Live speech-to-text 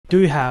Do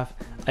you have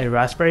a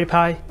Raspberry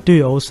Pi? Do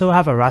you also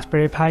have a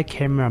Raspberry Pi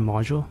camera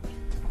module?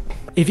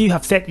 If you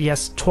have said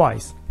yes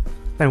twice,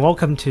 then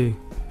welcome to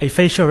a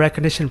facial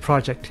recognition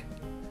project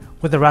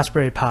with a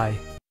Raspberry Pi.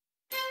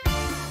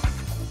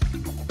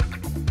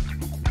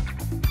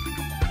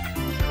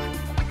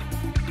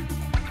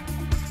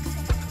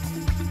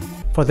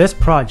 For this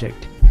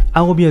project,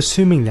 I will be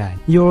assuming that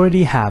you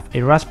already have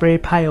a Raspberry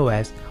Pi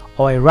OS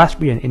or a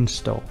Raspbian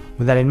installed.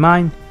 With that in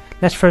mind,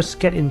 let's first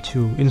get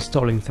into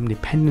installing some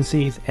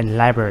dependencies and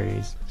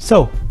libraries.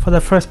 So, for the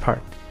first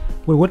part,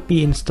 we would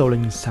be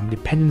installing some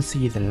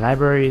dependencies and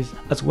libraries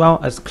as well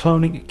as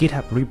cloning a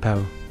GitHub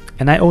repo.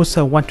 And I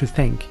also want to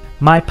thank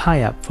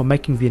MyPiUp for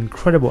making the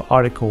incredible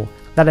article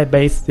that I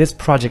based this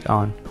project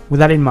on. With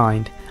that in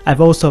mind,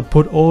 I've also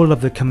put all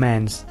of the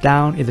commands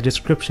down in the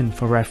description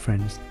for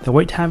reference. The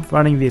wait time for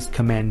running these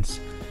commands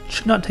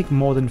should not take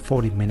more than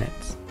 40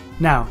 minutes.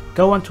 Now,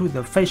 go onto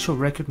the facial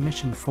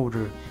recognition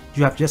folder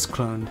you have just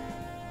cloned.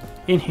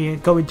 In here,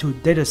 go into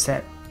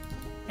dataset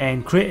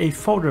and create a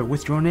folder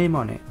with your name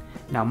on it.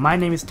 Now, my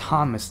name is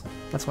Thomas,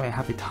 that's why I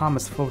have a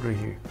Thomas folder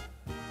here.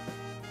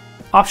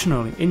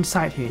 Optionally,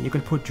 inside here, you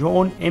can put your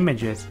own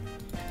images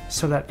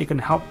so that it can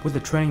help with the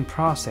training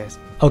process.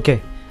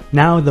 Okay.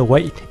 Now the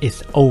wait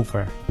is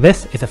over.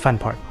 This is the fun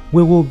part.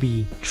 We will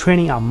be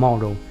training our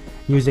model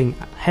using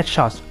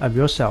headshots of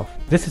yourself.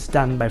 This is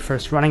done by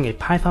first running a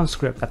Python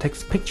script that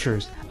takes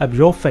pictures of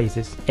your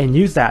faces and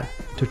use that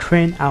to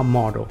train our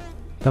model.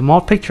 The more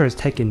pictures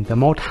taken, the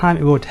more time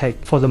it will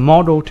take for the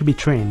model to be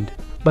trained,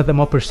 but the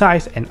more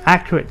precise and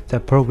accurate the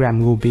program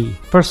will be.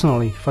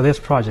 Personally, for this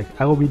project,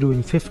 I will be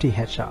doing 50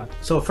 headshots.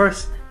 So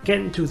first, get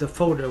into the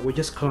folder we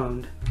just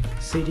cloned.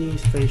 cd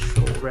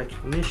facial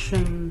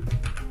recognition.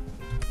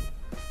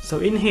 So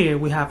in here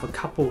we have a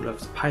couple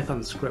of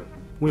Python script.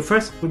 We'll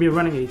be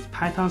running a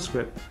Python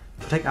script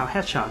to take our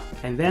headshot,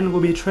 and then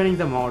we'll be training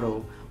the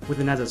model with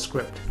another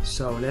script.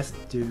 So let's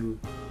do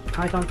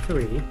Python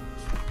 3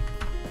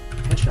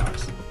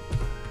 headshots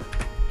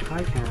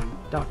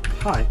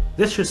pycam.py.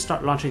 This should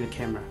start launching the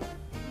camera.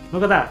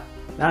 Look at that,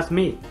 that's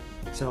me.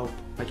 So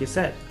like you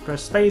said,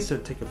 press space to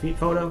take a feed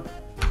photo.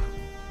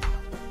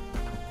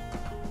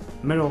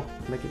 Middle,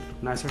 make it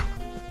nicer.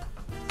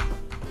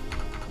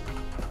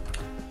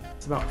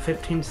 It's about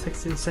 15,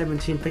 16,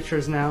 17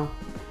 pictures now.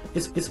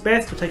 It's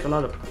best to take a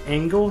lot of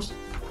angles.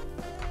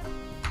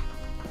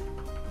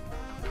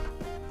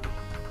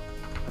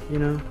 You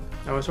know,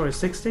 oh sorry,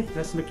 60?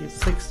 Let's make it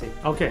 60.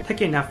 Okay,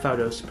 taking enough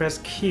photos, press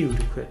Q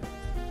to quit.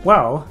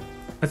 Well,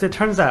 as it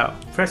turns out,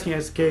 pressing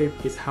escape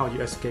is how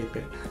you escape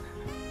it.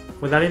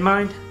 With that in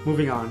mind,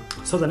 moving on.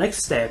 So the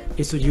next step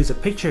is to use a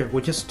picture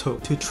we just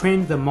took to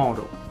train the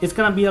model. It's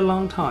gonna be a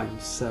long time,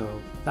 so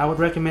I would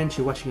recommend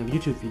you watching a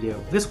YouTube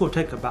video. This will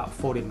take about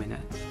 40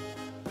 minutes.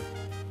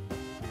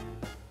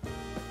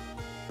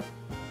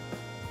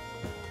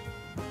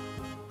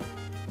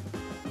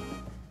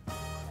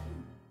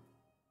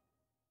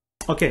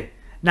 Okay,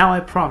 now I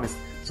promise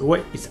the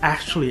wait is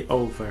actually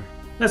over.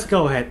 Let's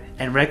go ahead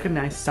and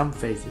recognize some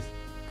faces.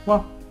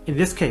 Well, in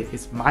this case,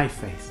 it's my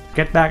face.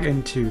 Get back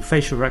into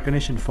facial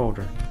recognition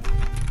folder.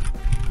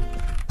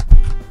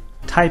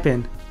 Type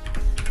in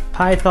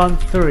Python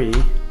 3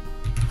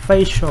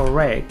 facial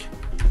rec,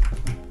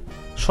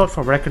 short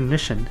for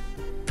recognition,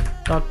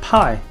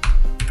 .py.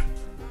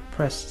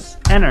 Press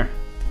enter.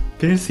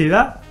 Can you see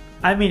that?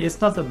 I mean,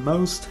 it's not the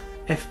most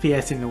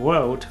FPS in the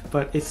world,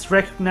 but it's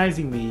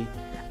recognizing me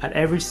at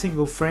every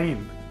single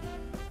frame.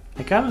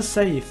 I gotta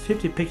say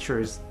 50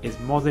 pictures is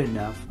more than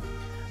enough.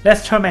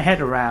 Let's turn my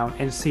head around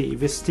and see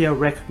if it still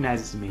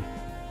recognizes me.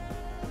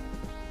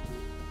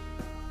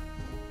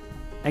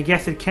 I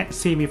guess it can't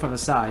see me from the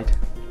side.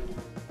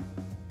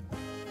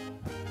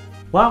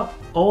 Well,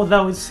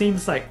 although it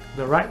seems like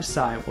the right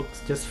side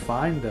works just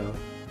fine though.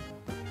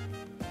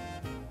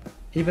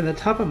 Even the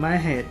top of my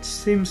head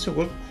seems to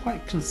work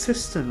quite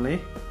consistently.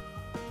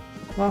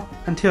 Well,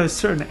 until a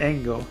certain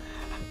angle.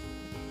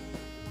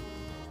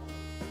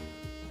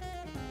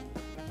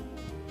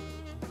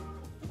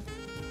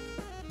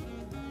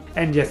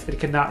 And yes, it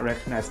cannot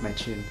recognize my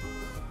chin.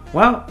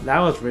 Well, that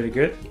was really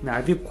good. Now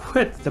if you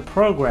quit the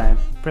program,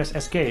 press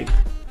escape.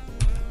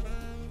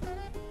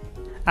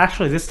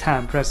 Actually this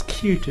time press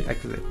Q to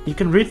exit. You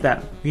can read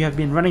that we have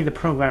been running the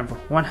program for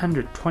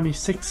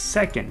 126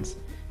 seconds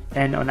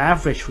and on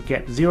average we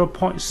get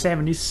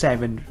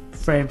 0.77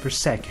 frames per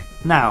second.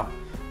 Now,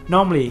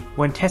 normally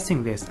when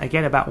testing this I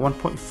get about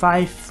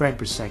 1.5 frames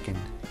per second.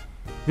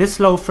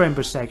 This low frame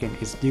per second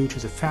is due to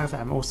the fact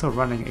that I'm also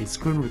running a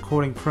screen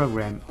recording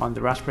program on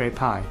the Raspberry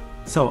Pi.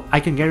 So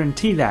I can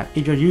guarantee that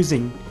if you're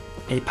using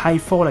a Pi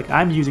 4 like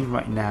I'm using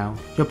right now,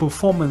 your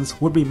performance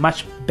would be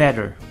much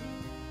better.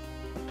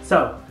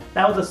 So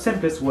that was the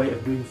simplest way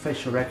of doing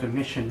facial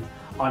recognition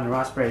on the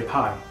Raspberry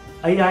Pi.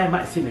 AI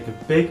might seem like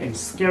a big and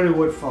scary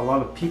word for a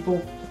lot of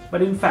people,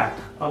 but in fact,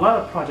 a lot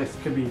of projects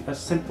can be as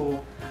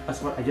simple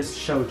as what I just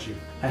showed you.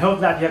 I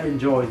hope that you have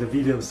enjoyed the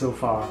video so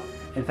far,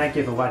 and thank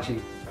you for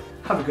watching.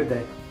 Have a good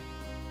day.